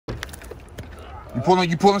You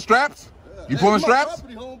pulling straps? You pulling straps?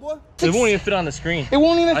 It won't even fit on the screen. It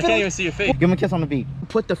won't even fit. I can't even see your face. Give him a kiss on the beak.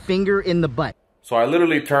 Put the finger in the butt. So I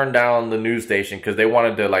literally turned down the news station because they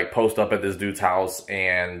wanted to like post up at this dude's house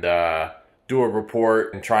and do a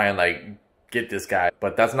report and try and like get this guy.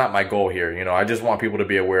 But that's not my goal here. You know, I just want people to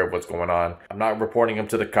be aware of what's going on. I'm not reporting him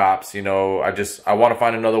to the cops. You know, I want to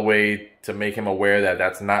find another way to make him aware that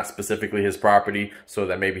that's not specifically his property, so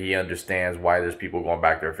that maybe he understands why there's people going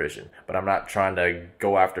back there fishing. But I'm not trying to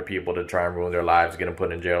go after people to try and ruin their lives, get them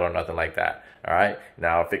put in jail or nothing like that. All right.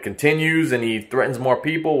 Now, if it continues and he threatens more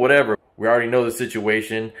people, whatever, we already know the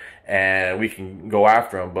situation and we can go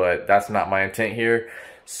after him, but that's not my intent here.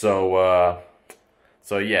 So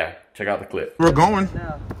yeah, check out the clip. We're going.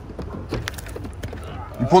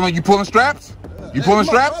 You pulling straps? You pulling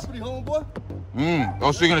straps?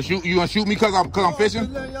 Oh, so you gonna shoot me cause I'm fishing?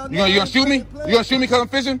 You gonna shoot me? You gonna shoot me cause I'm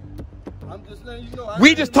fishing? I'm just letting you know.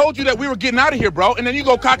 We just told you that we were getting out of here, bro, and then you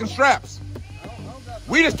go cocking straps.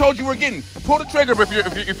 We just told you we're getting. Pull the trigger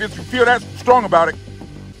if you feel that strong about it.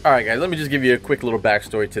 All right, guys, let me just give you a quick little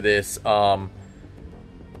backstory to this.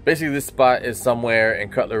 Basically, this spot is somewhere in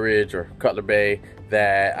Cutler Ridge or Cutler Bay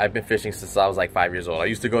that I've been fishing since I was like 5 years old. I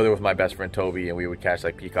used to go there with my best friend Toby, and we would catch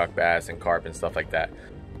like peacock bass and carp and stuff like that.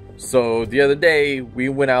 So the other day, we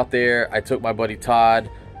went out there. I took my buddy Todd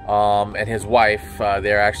and his wife.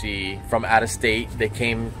 They're actually from out of state. They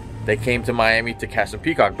came to Miami to catch some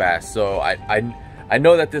peacock bass. So I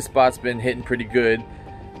know that this spot's been hitting pretty good,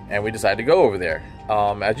 and we decided to go over there.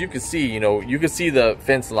 As you can see, you know, you can see the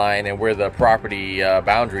fence line and where the property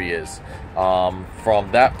boundary is.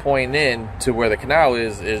 From that point in to where the canal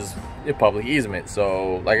is a public easement.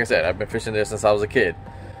 So, like I said, I've been fishing there since I was a kid.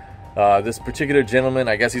 This particular gentleman,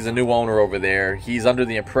 I guess he's a new owner over there. He's under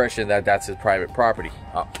the impression that that's his private property.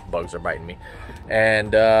 Oh, bugs are biting me.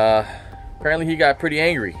 And apparently he got pretty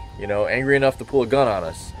angry, you know, angry enough to pull a gun on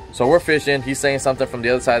us. So we're fishing. He's saying something from the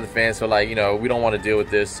other side of the fence. So like, you know, we don't want to deal with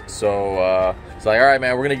this. So it's like, all right,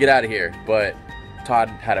 man, we're going to get out of here. But Todd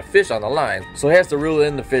had a fish on the line, so he has to reel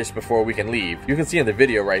in the fish before we can leave. You can see in the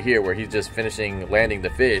video right here where he's just finishing landing the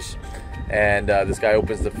fish. And this guy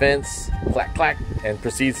opens the fence, clack, clack, and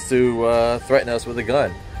proceeds to threaten us with a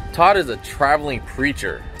gun. Todd is a traveling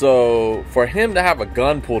preacher. So for him to have a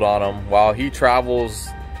gun pulled on him while he travels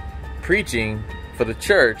preaching for the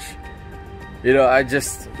church, you know,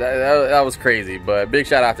 that was crazy. But big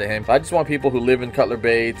shout out to him. I just want people who live in Cutler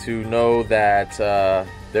Bay to know that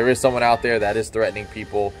there is someone out there that is threatening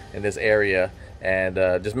people in this area. And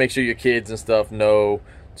just make sure your kids and stuff know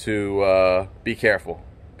to be careful.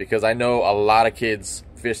 Because I know a lot of kids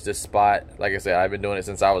fish this spot. Like I said, I've been doing it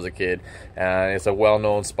since I was a kid. And it's a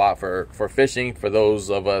well-known spot for fishing for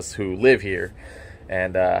those of us who live here.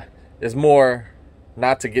 And it's more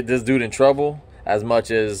not to get this dude in trouble as much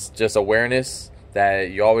as just awareness that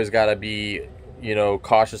you always got to be, you know,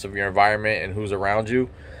 cautious of your environment and who's around you.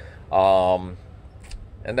 And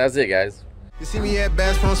that's it, guys. You see me at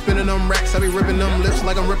Bass Pro spinning them racks. I be ripping them lips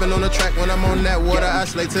like I'm ripping on the track. When I'm on that water, I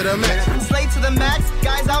slay to the max. Slay to the max,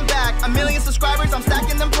 guys, I'm back. 1 million subscribers, I'm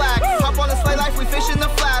stacking them plaques. Hop on the Slay Life, we fishing the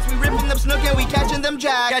flats. We ripping them snook and we catching them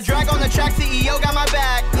jacks. Got drag on the track, CEO got my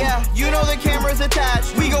back. Yeah, you know the camera's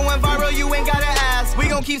attached. We going viral, you ain't gotta ask. We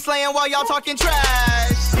gon' keep slaying while y'all talking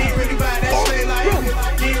trash. He really buy that Slay Life.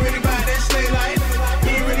 He really buy that Slay Life.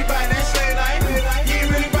 He really buy that Slay Life. He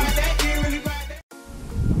really buy that. He really buy that.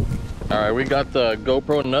 All right, we got the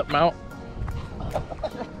GoPro nut mount.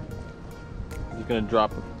 Just gonna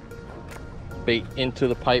drop bait into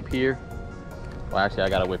the pipe here. Well, actually, I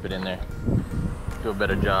gotta whip it in there. Do a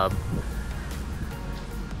better job.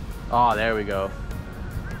 Oh, there we go.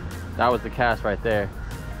 That was the cast right there.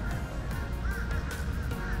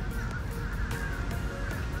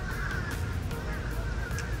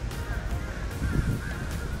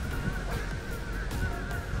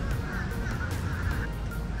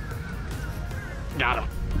 Got him.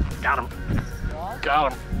 Got him.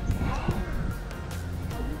 Got him.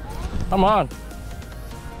 Come on.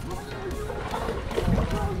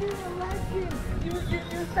 You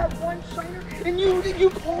used that one shiner and you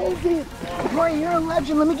pulled it. Right, you're a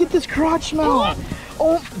legend. Let me get this crotch mount.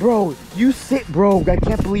 Oh, bro, you sit, bro. I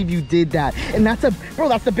can't believe you did that. And that's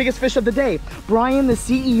that's the biggest fish of the day. Brian, the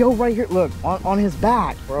CEO right here, look, on his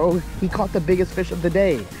back, bro. He caught the biggest fish of the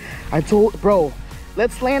day. I told, bro,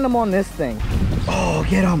 let's land him on this thing. Oh,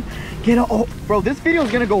 get him. Get him. Oh, bro, this video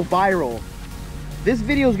is gonna go viral. This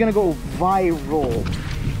video is gonna go viral.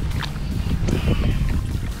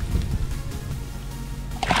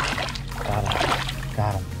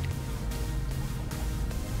 Got him.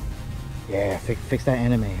 Yeah, fix that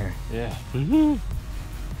anime here. Yeah. All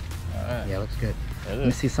right. Yeah, looks good. Let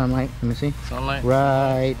me see sunlight. Let me see. Sunlight.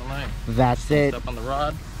 Right. Sunlight. That's it. Step on the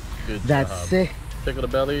rod. Good That's job. it. Tickle the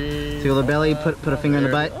belly. Tickle the belly. Put a finger in the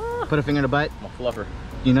butt. Ah. Put a finger in the butt. I'm a fluffer.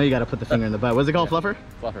 You know you gotta put the finger in the butt. What's it called? Fluffer?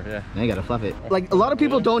 Fluffer, yeah. Now you gotta fluff it. Like a lot of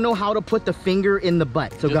people don't know how to put the finger in the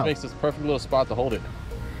butt. So Just go. makes this perfect little spot to hold it.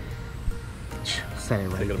 Set it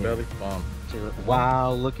right Tickle the there. belly. Bomb.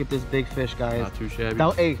 Wow, look at this big fish, guys. Not too shabby.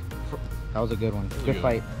 That was a good one. Good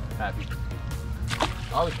fight. Happy.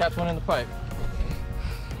 I always catch one in the pipe.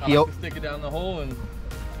 I Yo. like to stick it down the hole and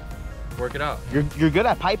work it out. You're good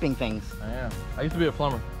at piping things. I am. I used to be a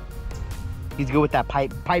plumber. He's good with that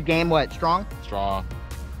pipe game. What? Strong? Strong.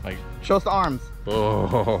 Like. Show us the arms.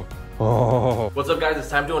 Oh. Oh. What's up, guys? It's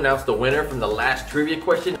time to announce the winner from the last trivia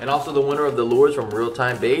question and also the winner of the lures from Real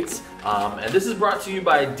Time Baits. And this is brought to you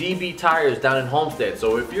by DB Tires down in Homestead.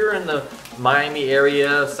 So if you're in the Miami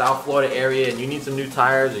area, South Florida area, and you need some new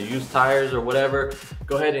tires or used tires or whatever,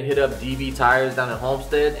 go ahead and hit up DB Tires down in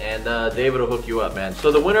Homestead and David will hook you up, man.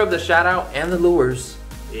 So the winner of the shout out and the lures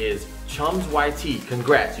is Chums YT.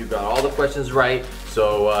 Congrats, you got all the questions right.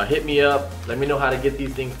 So hit me up, let me know how to get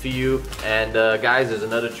these things to you. And guys, there's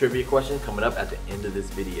another trivia question coming up at the end of this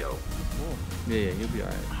video. Yeah, you'll be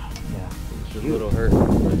alright. Yeah. It's just a little hurt.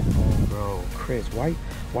 Oh, bro. Chris, why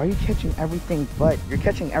are you catching everything but? You're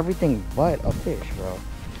catching everything but a fish, bro.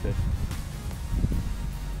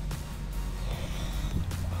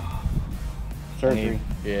 Surgery.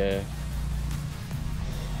 Yeah.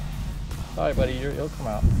 Sorry, buddy, it'll come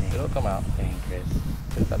out. It'll come out. Dang, Chris.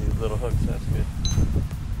 It's got these little hooks, that's good.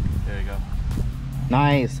 There you go.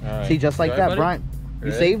 Nice. Right. See, just like You all that, right, Brian. buddy?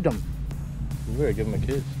 You Ready? saved him. You better give him a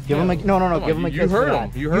kiss. Give him a no. Come Give on, him a you kiss. heard for him.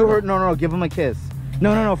 that. You heard him. No. Give him a kiss.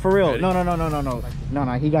 No, for real. Ready?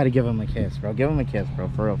 No. He got to give him a kiss, bro. Give him a kiss, bro.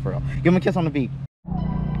 For real. Give him a kiss on the beak.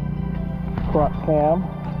 Crop cam,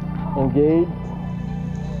 engaged,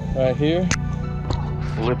 right here.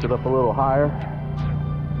 Lift it up a little higher,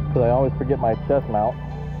 because I always forget my chest mount.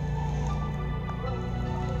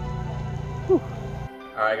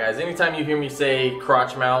 Alright guys, anytime you hear me say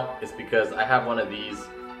crotch mount, it's because I have one of these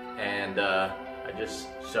and I just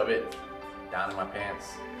shove it down in my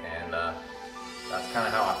pants, and that's kind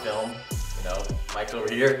of how I film. You know, Mike's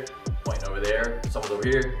over here, pointing over there, someone's over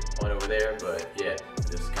here, pointing over there, but yeah,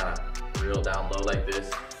 just kind of real down low like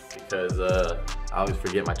this because I always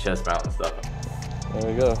forget my chest mount and stuff.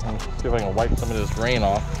 There we go. Let me see if I can wipe some of this rain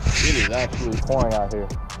off. It is actually pouring out here.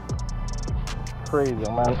 Crazy.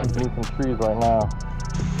 I'm underneath some trees right now.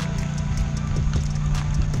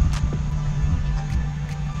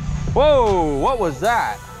 Whoa, what was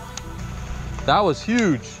that? That was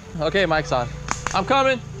huge. Okay, mic's on. I'm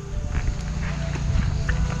coming.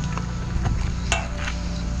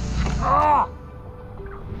 Ah!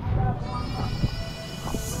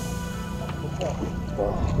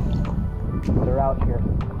 They're out here.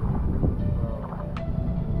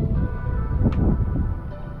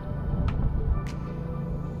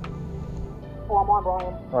 Oh, I'm on,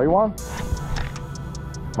 Brian. Are you on?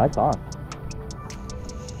 Mic's on.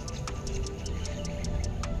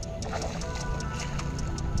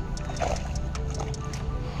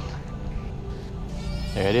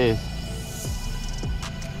 There it is.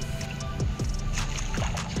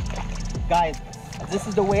 Guys, this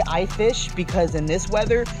is the way I fish because in this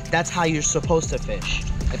weather, that's how you're supposed to fish,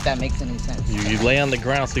 if that makes any sense. You lay on the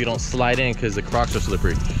ground so you don't slide in because the crocs are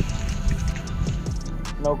slippery.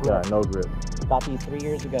 No grip. Yeah, no grip. Got these 3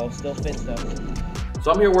 years ago, still fits though.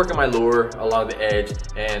 So I'm here working my lure along the edge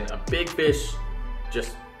and a big fish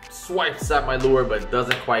just swipes at my lure but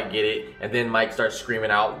doesn't quite get it, and then Mike starts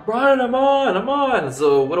screaming out, "Brian, I'm on!"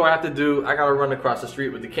 So what do I have to do? I gotta run across the street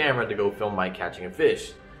with the camera to go film Mike catching a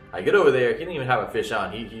fish. I get over there, he didn't even have a fish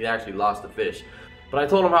on. He actually lost the fish. But I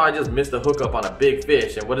told him how I just missed a hookup on a big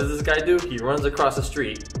fish, and what does this guy do? He runs across the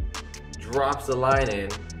street, drops the line in,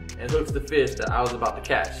 and hooks the fish that I was about to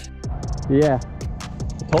catch. Yeah,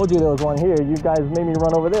 I told you there was one here. You guys made me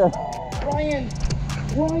run over there. Brian,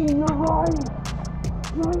 you're right.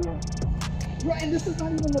 Brian, this is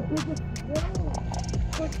not even the biggest.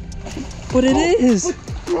 But it is.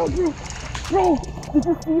 Bro, did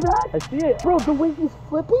you see that? I see it. Bro, the way he's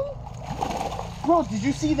flipping? Bro, did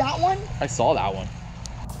you see that one? I saw that one.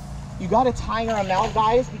 You gotta tire him out,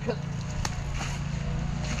 guys, because...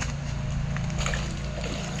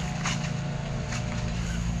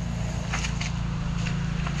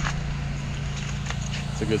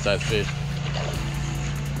 It's a good sized fish.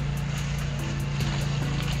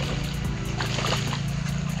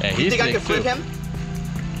 And You he's think I thick can flip too. him?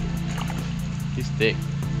 He's thick.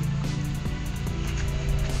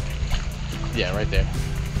 Yeah, right there.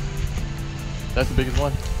 That's the biggest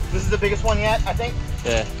one? This is the biggest one yet, I think.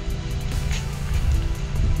 Yeah.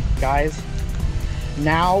 guys.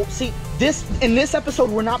 Now, see, in this episode,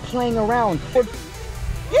 we're not playing around.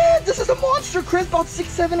 Yeah, this is a monster, Chris. About 6,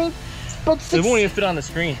 7, 8, about 6. It won't even fit on the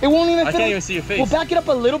screen. It won't even fit. I can't even see your face. Well, back it up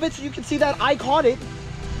a little bit so you can see that I caught it.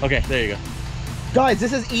 Okay, there you go. Guys,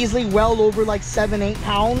 this is easily well over like 7, 8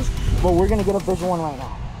 pounds, but we're gonna get a visual one right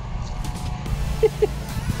now.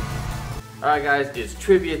 Alright guys, it's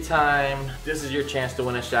trivia time. This is your chance to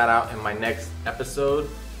win a shout out in my next episode.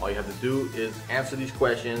 All you have to do is answer these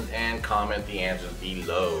questions and comment the answers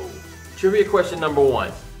below. Trivia question number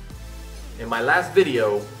 1. In my last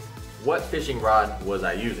video, what fishing rod was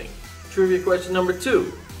I using? Trivia question number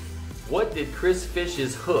 2. What did Chris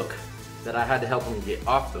fish's hook that I had to help him get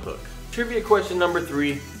off the hook? Trivia question number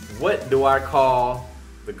 3. What do I call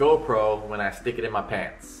the GoPro when I stick it in my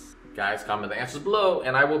pants? Guys, comment the answers below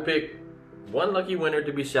and I will pick one lucky winner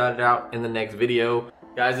to be shouted out in the next video.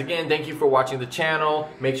 Guys, again, thank you for watching the channel.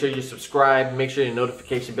 Make sure you subscribe. Make sure your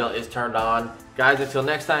notification bell is turned on. Guys, until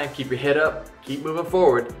next time, keep your head up, keep moving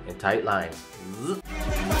forward in tight lines.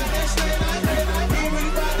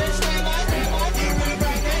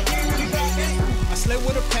 I slay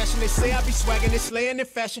with a passion, they say I be swagging, it's slaying in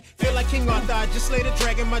fashion. Feel like King Arthur, I just slay the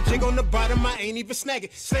dragon. My jig on the bottom, I ain't even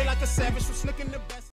snagging. Slay like a savage, was looking the best.